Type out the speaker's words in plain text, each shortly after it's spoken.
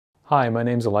Hi, my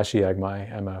name is Aleshi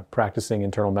Agmai. I'm a practicing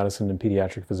internal medicine and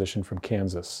pediatric physician from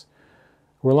Kansas.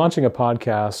 We're launching a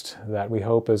podcast that we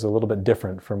hope is a little bit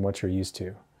different from what you're used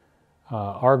to.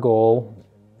 Our goal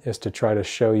is to try to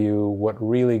show you what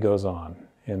really goes on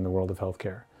in the world of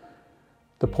healthcare.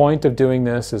 The point of doing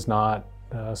this is not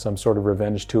some sort of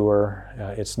revenge tour.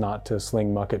 It's not to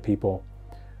sling muck at people.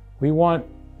 We want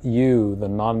you, the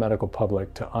non-medical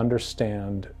public, to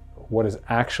understand what is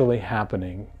actually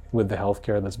happening with the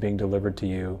healthcare that's being delivered to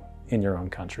you in your own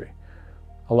country.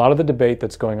 A lot of the debate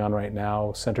that's going on right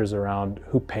now centers around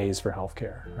who pays for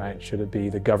healthcare, right? Should it be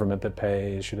the government that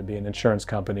pays? Should it be an insurance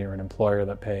company or an employer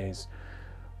that pays?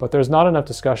 But there's not enough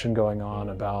discussion going on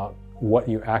about what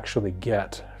you actually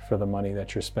get for the money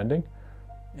that you're spending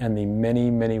and the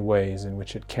many, many ways in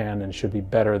which it can and should be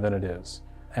better than it is.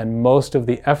 And most of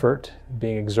the effort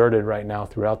being exerted right now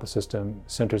throughout the system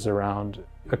centers around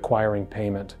acquiring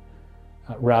payment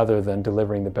rather than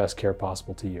delivering the best care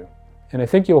possible to you. And I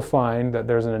think you'll find that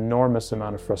there's an enormous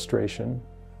amount of frustration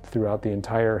throughout the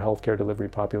entire healthcare delivery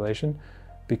population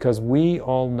because we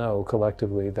all know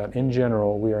collectively that in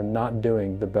general we are not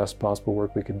doing the best possible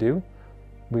work we could do.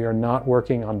 We are not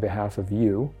working on behalf of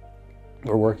you.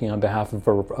 We're working on behalf of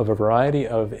a variety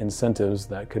of incentives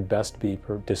that could best be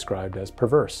described as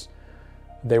perverse.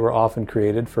 They were often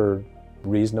created for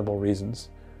reasonable reasons,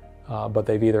 but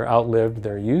they've either outlived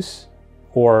their use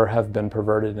or have been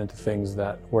perverted into things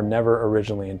that were never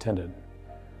originally intended.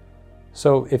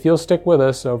 So if you'll stick with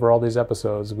us over all these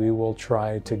episodes, we will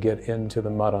try to get into the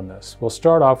mud on this. We'll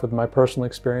start off with my personal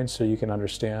experience so you can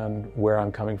understand where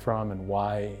I'm coming from and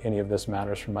why any of this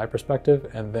matters from my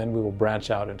perspective, and then we will branch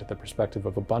out into the perspective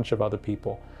of a bunch of other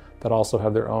people that also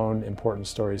have their own important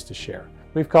stories to share.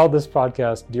 We've called this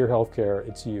podcast, Dear Healthcare,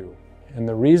 It's You. And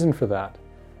the reason for that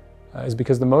is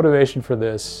because the motivation for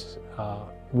this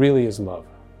really is love.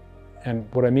 And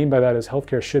what I mean by that is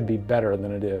healthcare should be better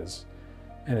than it is.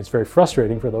 And it's very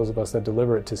frustrating for those of us that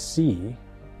deliver it to see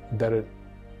that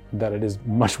it is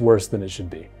much worse than it should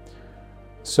be.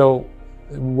 So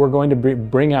we're going to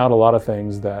bring out a lot of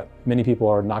things that many people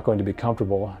are not going to be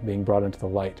comfortable being brought into the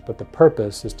light, but the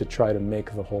purpose is to try to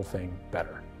make the whole thing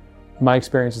better. My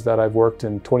experience is that I've worked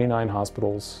in 29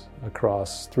 hospitals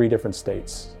across 3 different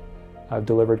states. I've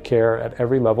delivered care at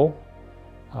every level,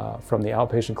 from the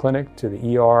outpatient clinic to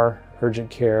the ER, urgent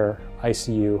care,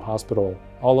 ICU, hospital,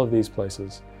 all of these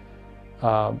places.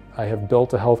 I have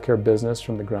built a healthcare business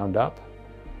from the ground up,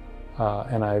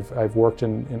 and I've worked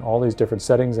in all these different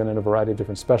settings and in a variety of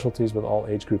different specialties with all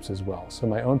age groups as well. So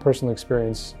my own personal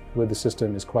experience with the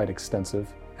system is quite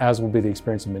extensive, as will be the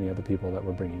experience of many other people that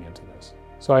we're bringing into this.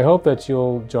 So I hope that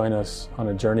you'll join us on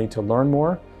a journey to learn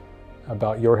more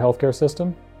about your healthcare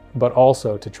system, but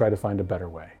also to try to find a better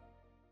way.